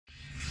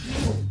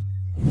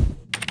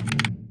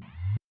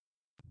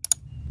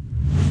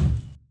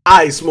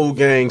Alright, Smoove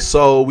gang,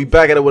 so we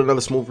back at it with another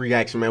Smoove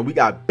reaction, man. We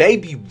got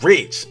Baby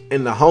Rich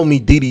and the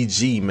homie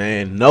DDG,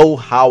 man. Know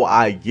How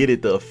I Get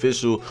It, the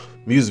official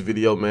music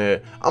video,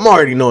 man. I'm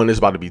already knowing this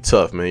about to be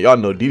tough, man. Y'all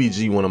know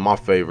DDG, one of my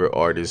favorite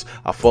artists.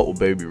 I fuck with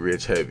Baby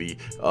Rich heavy.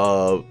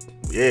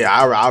 Yeah,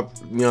 I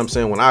you know what I'm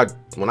saying,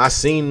 when I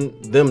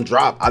seen them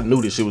drop, I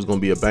knew this shit was gonna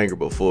be a banger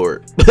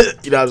before.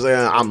 You know what I'm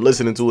saying? I'm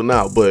listening to it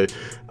now, but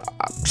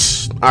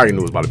I already knew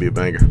it was about to be a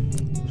banger.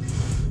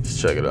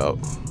 Let's check it out.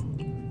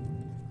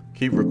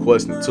 Keep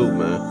requesting too,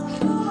 man.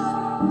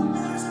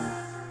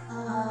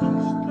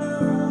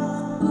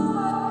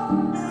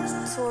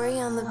 Tori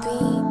on the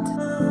beat.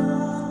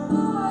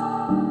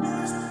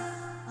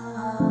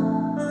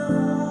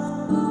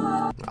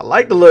 I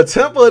like the little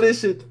tempo of this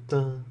shit.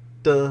 Dun,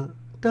 dun,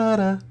 da,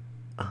 da,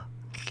 dun,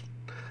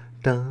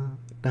 dun,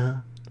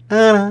 da,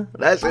 da.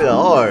 That shit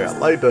hard. I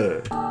like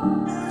that.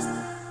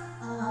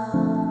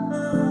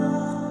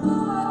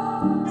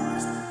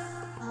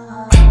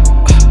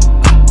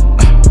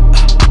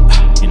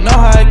 You know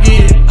how I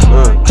get it.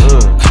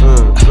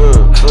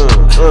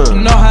 You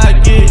know how I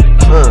get it.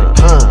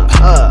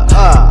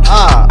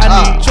 I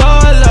need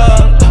your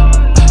love.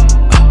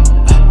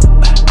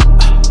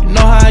 You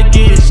know how I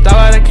get it. Stop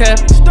out of cap.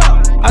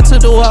 I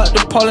took the walk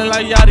to Poland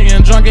like Yachty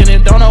and drunk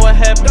and don't know what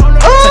happened.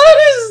 Oh,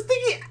 this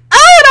nigga.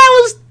 Oh, that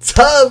was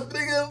tough,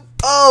 nigga.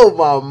 Oh,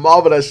 my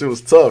mama, that shit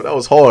was tough. That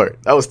was hard.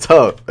 That was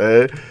tough,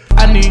 man.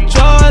 I need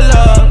your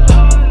love.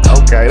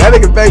 Okay, that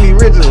nigga Baby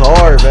Rich is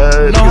hard,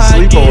 man. Know You how can I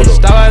sleep on get it. him.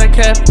 Stop out of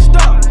cap.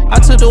 I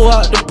took the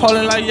walk to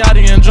Poland like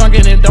Yachty and drunk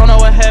and don't know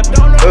what happened.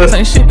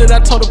 Same shit that I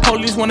told the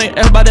police when they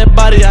asked about that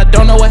body. I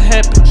don't know what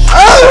happened.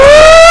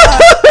 That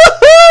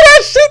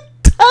shit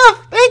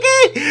tough,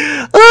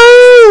 nigga.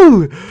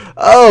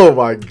 Oh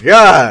my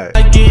god.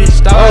 I get it.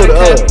 Stop out of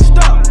cap.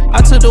 I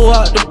took the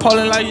walk to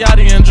Poland like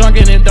Yachty and drunk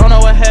and don't know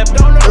what happened.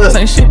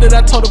 Same shit that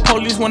I told the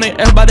police when they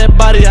asked about that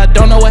body. I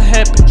don't know what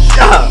happened.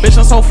 Bitch,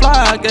 I'm so fly,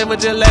 I gave her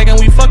jet lag and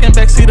we fucking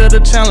backseat of the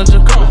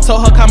Challenger.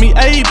 Told her call me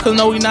Abe, cause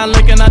no we not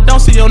linking. I don't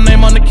see your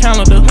name on the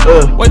calendar.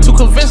 Way too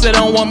convinced they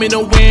don't want me to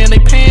win. They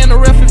paying the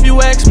ref if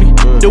you ask me.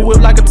 The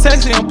whip like a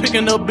taxi, I'm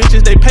picking up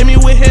bitches. They pay me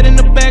with head in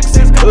the back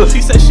since.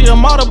 She said she a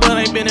model but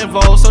ain't been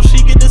involved, so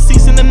she get the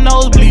seats in the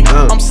nosebleed.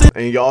 I'm sitting.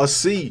 And y'all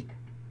see,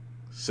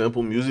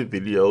 simple music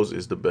videos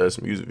is the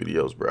best music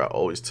videos, bro. I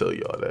always tell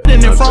y'all that. You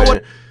know what I'm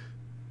saying?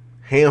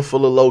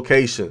 Handful of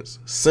locations,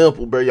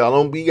 simple, bro. Y'all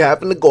don't be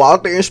having to go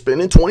out there and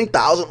spending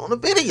 20,000 on a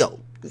video.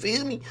 You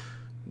feel me?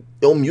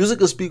 Yo, music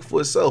will speak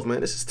for itself,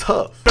 man. This is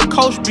tough. The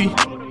coach be.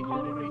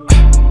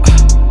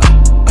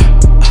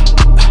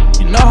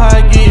 You know how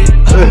I get it.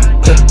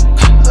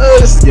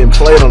 This is getting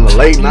played on the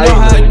late night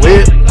in the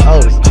whip.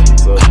 Oh, this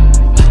is tough.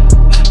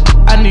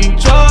 I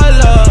need your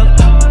love.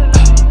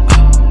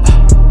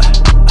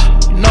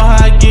 You know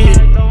how I get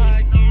it.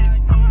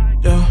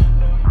 Yeah.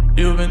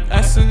 You've been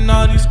asking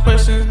all these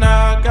questions,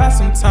 now I got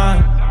some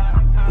time.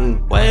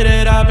 Way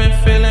that I've been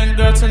feeling,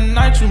 girl,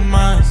 tonight you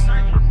mine.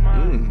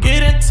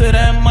 Get into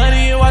that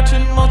money, watch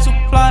it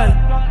multiply.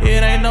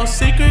 It ain't no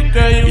secret,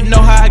 girl, you know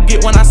how I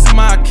get when I see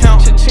my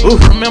account.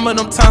 Remember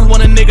them times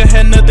when a nigga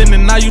had nothing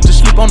and now you just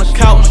sleep on the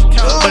couch.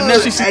 But now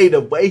she hey,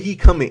 the way he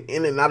coming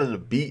in and out of the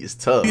beat is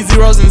tough. these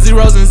zeros and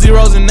zeros and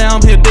zeros, and now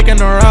I'm here dicking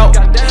her out.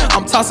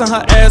 I'm tossing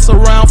her ass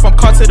around from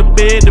car to the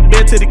bed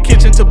to the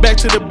kitchen to back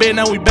to the bed.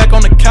 Now we back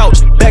on the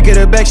couch. Back at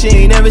her back, she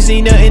ain't never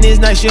seen nothing this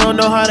night. She don't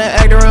know how to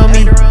act around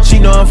me. She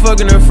know I'm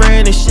fucking her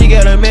friend and she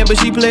got her man, but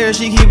she play her,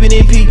 she keeping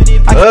it peak.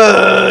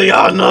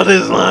 Y'all know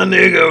this little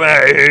nigga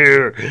right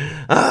here.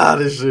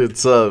 This shit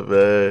tough,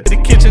 man.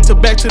 The kitchen to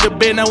back to the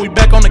bed. Now we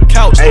back on the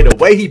couch. Hey, the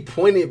way he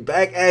pointed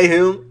back at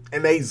him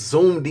and they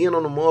zoomed in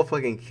on the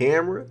motherfucking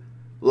camera,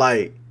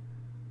 like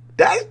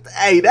that.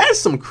 Hey, that's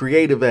some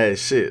creative ass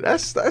shit.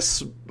 That's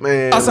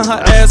man. Tossing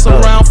her ass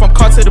around from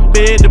car to the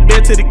bed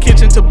to the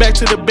kitchen to back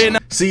to the bed. Now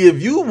see,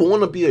 if you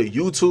want to be a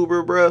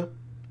YouTuber,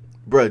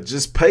 bruh,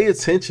 just pay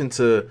attention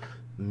to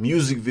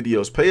music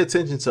videos. Pay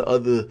attention to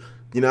other,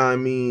 you know what I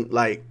mean?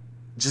 Like,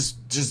 just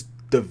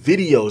the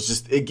videos.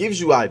 Just, it gives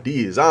you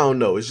ideas. I don't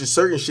know. It's just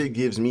certain shit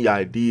gives me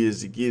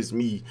ideas. It gives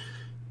me,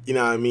 you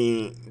know what I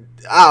mean?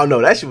 I don't know.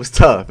 That shit was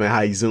tough, man,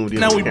 how he zoomed in.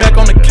 now we back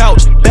on the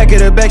couch. Back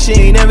at her back, she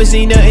ain't never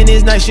seen nothing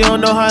this night. She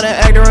don't know how to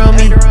act around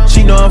me.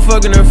 She know I'm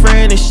fucking her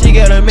friend and she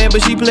got her man,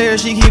 but she play her,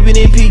 she keeping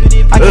it peak.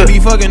 I can't be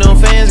fucking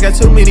on fans, got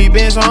too many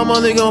bands, so I'm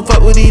only gonna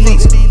fuck with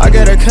elites. I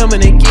got her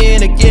coming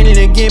again and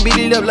again, beat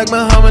it up like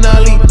Muhammad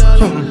Ali.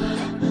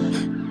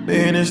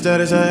 Being in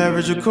status, I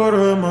average a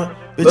quarter a month.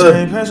 Bitch, I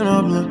ain't passing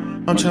my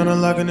blunt. I'm tryna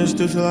lock in this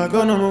dude till I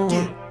go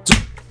 #1.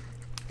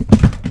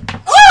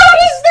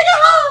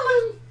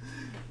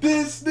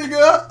 This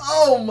nigga,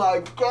 oh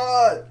my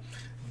god,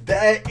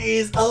 that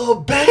is a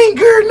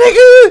banger,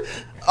 nigga.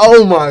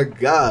 Oh my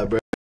god, bro.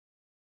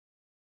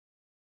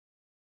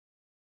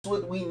 That's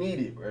what we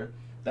needed, bro.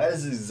 That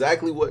is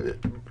exactly what,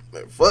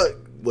 fuck,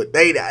 what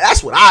they,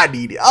 that's what I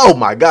needed. Oh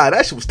my god,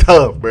 that shit was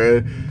tough,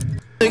 bro.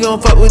 They gon'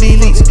 fuck with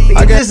elites.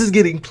 This is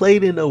getting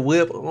played in the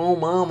whip. Oh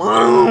my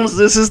moms,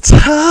 this is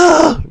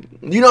tough.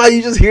 You know how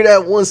you just hear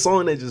that one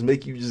song that just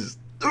make you just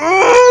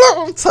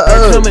I'm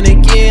tired. Coming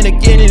again and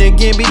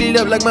again, beat it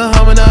up like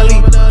Muhammad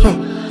Ali.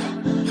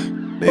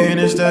 Being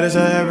in status,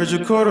 I average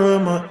a quarter a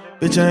month.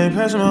 Bitch, I ain't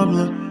passing my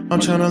blunt. I'm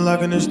tryna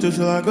lock in this dude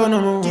till I go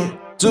 #1.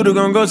 Zuda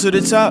gon' go to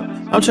the top.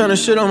 I'm tryna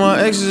shit on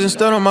my exes and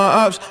stun on my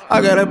ops.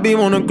 I got a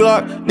beam on the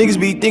Glock. Niggas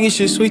be thinking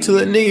shit sweet till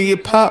a nigga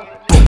get popped.